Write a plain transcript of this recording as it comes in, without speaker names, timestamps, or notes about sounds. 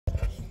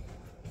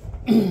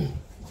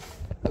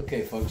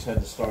Okay, folks, had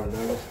to start it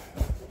over.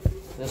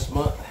 This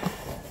month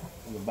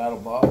in the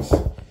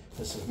Battlebox,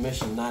 this is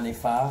mission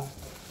 95.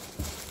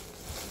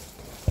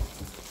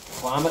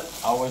 Climate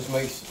always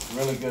makes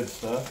really good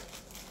stuff.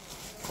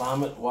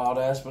 Climate, wild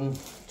aspen,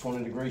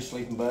 20-degree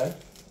sleeping bag.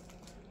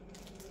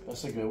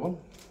 That's a good one.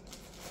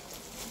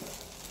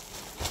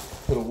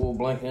 Put a wool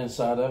blanket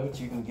inside of it.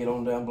 You can get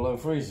on down below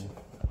freezing.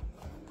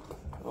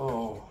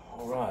 Oh,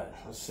 all right.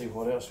 Let's see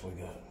what else we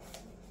got.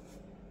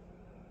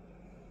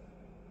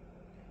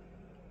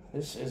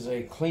 This is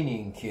a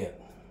cleaning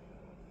kit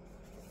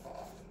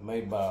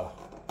made by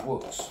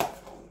Wooks.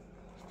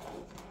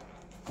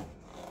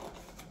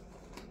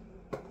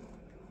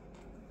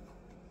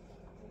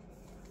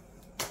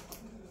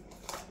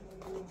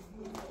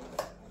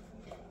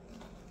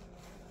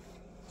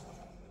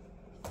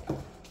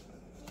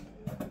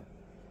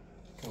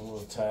 Come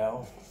with a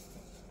towel,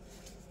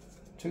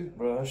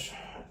 toothbrush,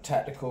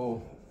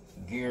 tactical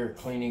gear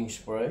cleaning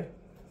spray,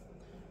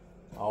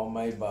 all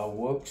made by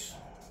Wooks.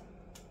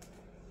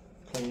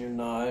 Clean your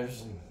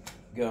knives and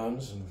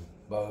guns and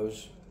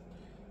bows,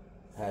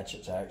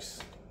 hatchets, axe,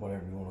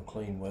 whatever you want to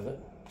clean with it.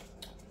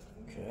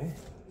 Okay.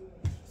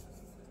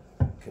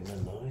 Come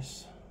in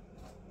nice.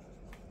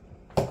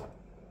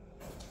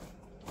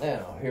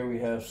 Now, here we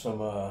have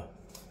some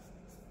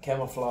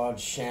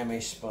camouflage chamois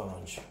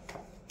sponge.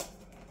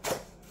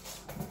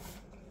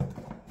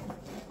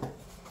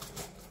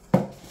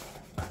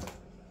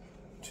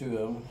 Two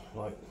of them,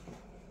 like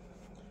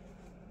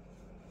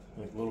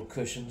little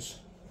cushions.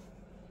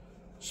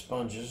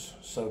 Sponges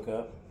soak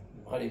up.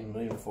 Might even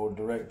need them for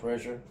direct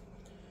pressure.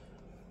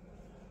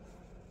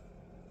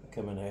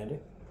 Come in handy.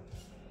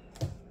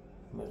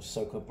 Might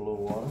soak up a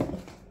little water.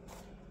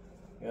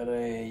 Got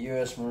a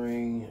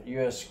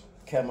U.S.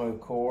 Camo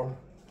Core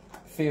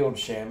field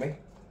chamois.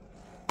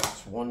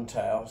 It's one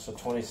towel, so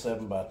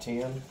 27 by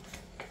 10.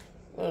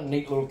 A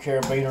neat little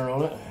carabiner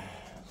on it.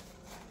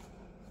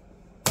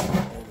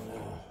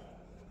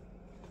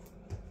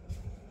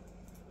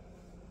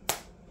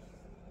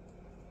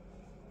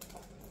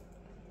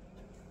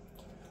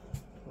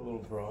 A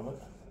little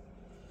grommet,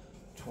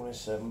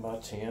 27 by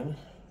 10,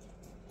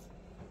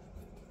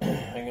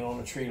 hanging on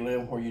a tree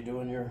limb where you're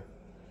doing your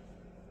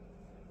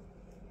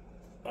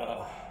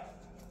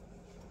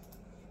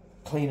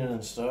cleaning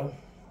and stuff.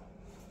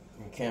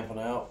 You're camping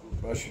out,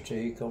 brush your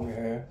teeth, comb your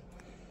hair,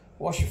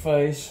 wash your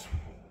face,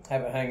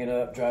 have it hanging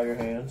up, dry your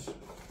hands.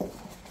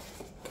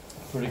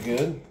 Pretty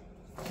good.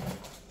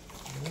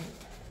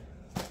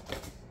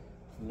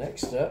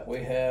 Next up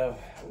we have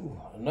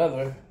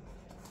another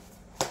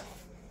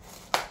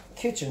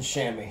kitchen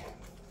chamois,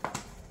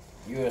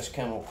 U.S.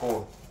 Camo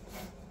Core.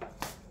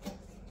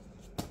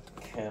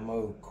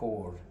 Camo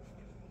Core.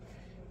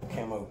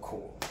 Camo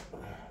Core.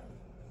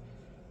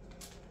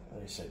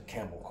 They said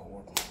camel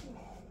cord.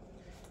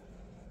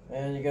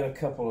 And you got a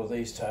couple of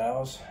these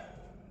towels.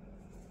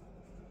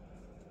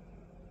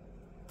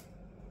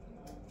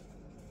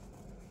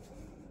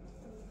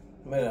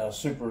 Made out of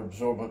super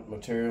absorbent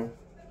material.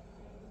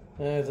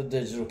 And the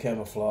digital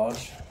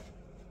camouflage.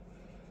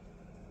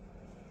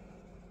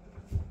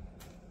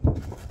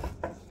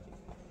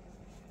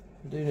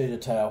 You do need a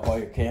towel while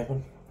you're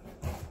camping.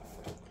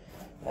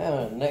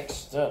 And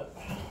next up,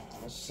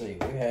 let's see,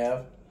 we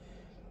have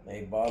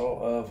a bottle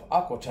of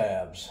aqua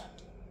tabs,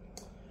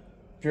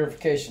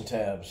 purification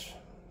tabs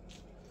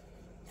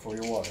for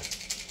your water.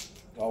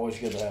 Always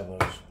good to have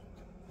those.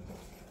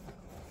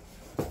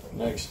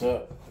 Next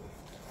up,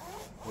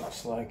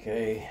 looks like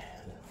a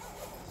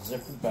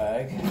zippered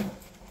bag.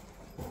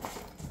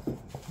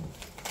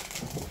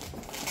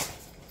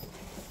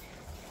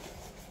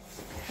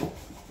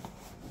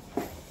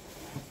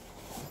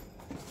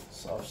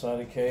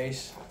 Soft-sided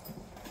case.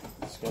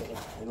 It's got the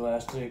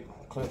elastic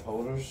clip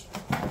holders.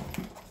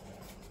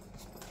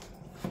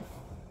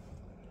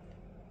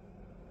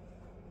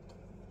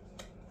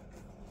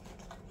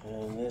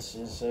 And this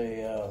is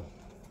a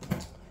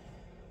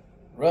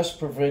rust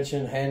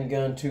prevention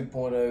handgun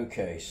 2.0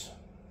 case.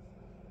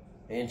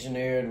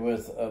 Engineered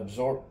with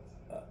absorbent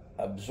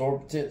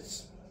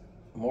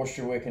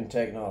moisture wicking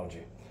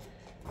technology.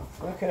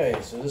 Okay,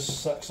 so this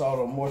sucks all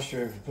the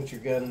moisture. Put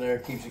your gun in there,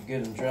 keeps it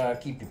good and dry,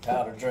 keep your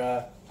powder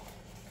dry.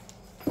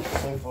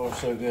 So far,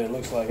 so good. It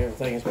looks like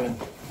everything has been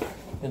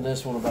in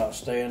this one about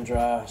staying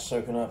dry,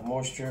 soaking up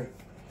moisture.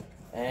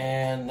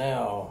 And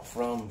now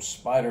from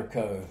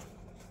Spyderco,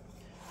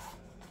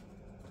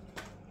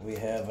 we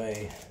have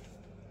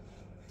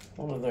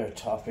one of their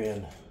top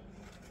end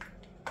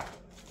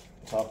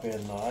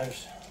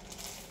knives.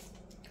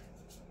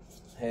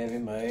 Heavy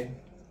made.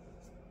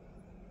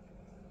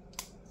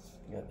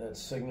 Got that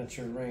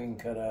signature ring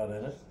cut out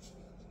in it.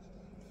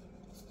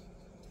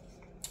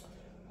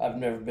 I've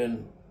never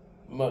been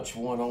much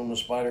one on the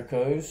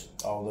Spydercos,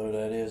 although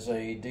that is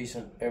a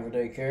decent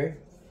everyday carry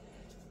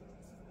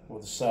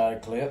with a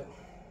side clip.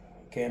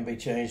 Can be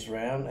changed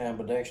around,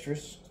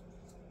 ambidextrous.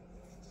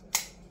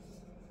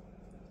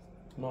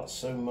 Not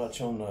so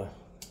much on the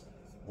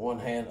one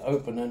hand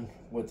opening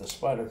with the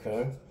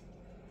Spyderco.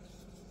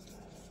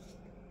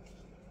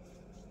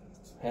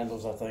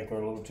 Handles, I think,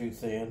 are a little too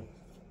thin,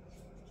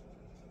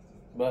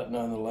 but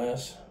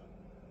nonetheless,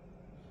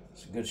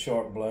 it's a good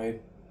sharp blade.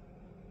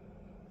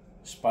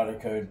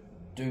 Spyderco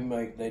do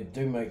make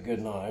good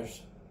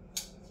knives.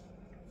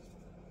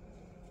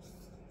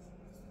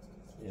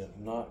 Yeah,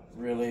 not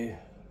really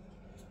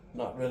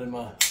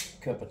my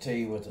cup of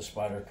tea with the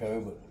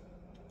Spyderco, but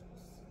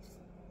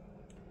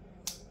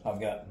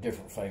I've got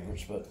different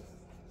favorites. But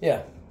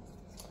yeah,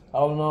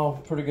 all in all,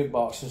 pretty good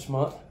box this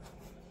month.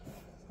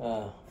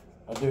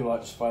 I do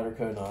like the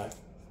Spyderco knife.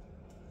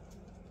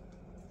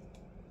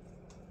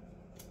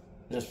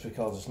 Just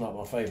because it's not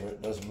my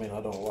favorite doesn't mean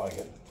I don't like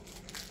it.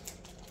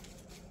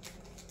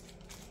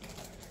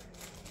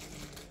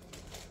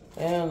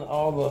 And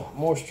all the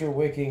moisture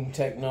wicking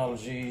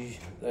technology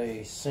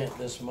they sent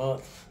this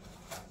month,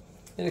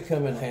 it'll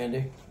come in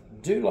handy.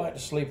 Do like the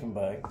sleeping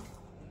bag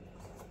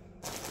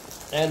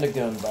and the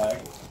gun bag.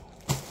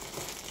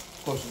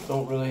 Of course, I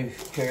don't really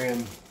carry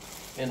them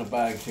in a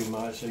bag too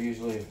much. They're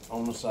usually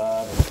on the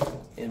side or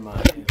in my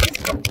hand.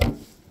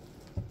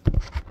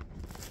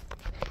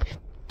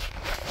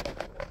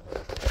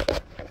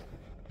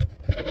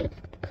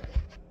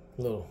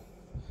 Little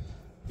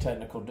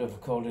technical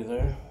difficulty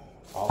there.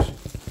 Awesome.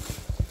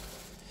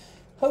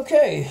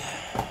 Okay,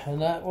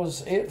 and that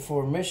was it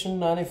for Mission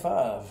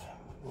 95.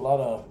 A lot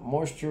of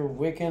moisture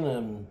wicking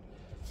and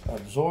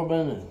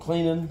absorbing and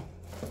cleaning.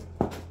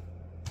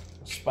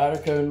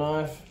 Spyderco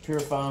knife,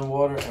 purifying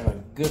water, and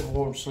a good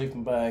warm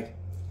sleeping bag,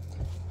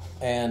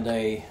 and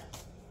a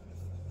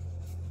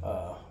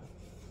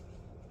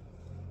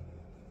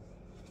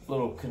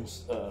little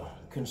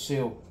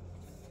concealed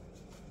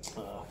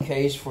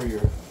case for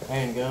your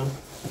handgun.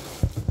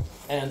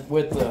 And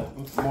with the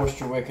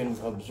moisture wicking,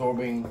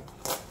 absorbing,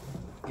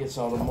 gets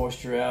all the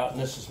moisture out. And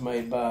this is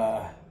made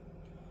by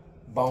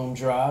Bone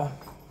Dry.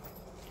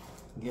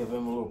 Give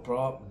them a little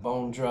prop.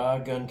 Bone Dry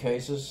gun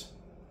cases.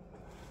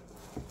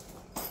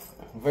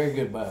 Very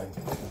good bag.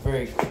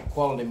 Very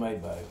quality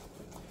made bag.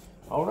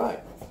 All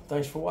right.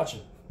 Thanks for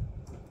watching.